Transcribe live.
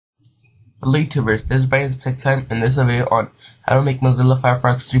Hello YouTubers, this is Brian's Tech Time, and this is a video on how to make Mozilla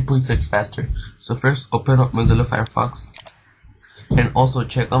Firefox 3.6 faster. So first, open up Mozilla Firefox, and also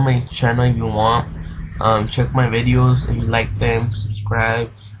check out my channel if you want. Check my videos if you like them,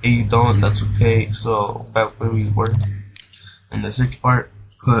 subscribe. If you don't, that's okay. So back where we were, in the search bar,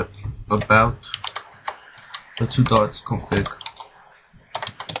 put about, the two dots, config.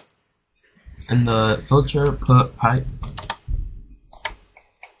 In the filter, put pipe.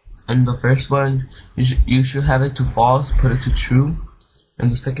 And the first one, you should have it to false, put it to true.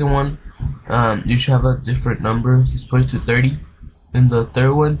 And the second one, you should have a different number, just put it to 30. And the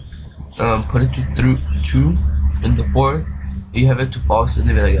third one, put it to true. And the fourth, you have it to false, and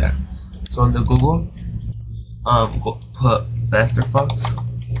leave it like that. So on the Google, put firefox.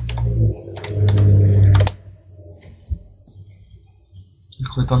 You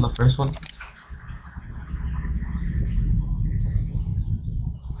click on the first one.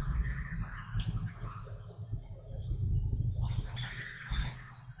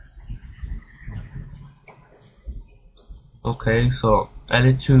 Okay, so add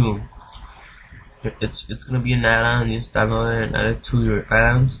it to, it's gonna be an add-on. You just download it and add it to your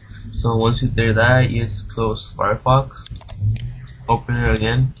add-ons. So once you do that, you just close Firefox, open it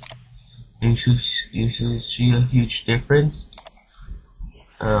again, and you should see a huge difference.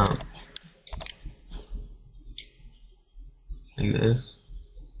 Like this.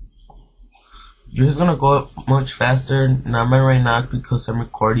 You're just gonna go up much faster. Not mine right now because I'm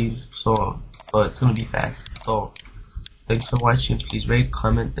recording, so but it's gonna be fast. So thanks for watching. Please rate,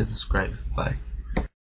 comment, and subscribe. Bye.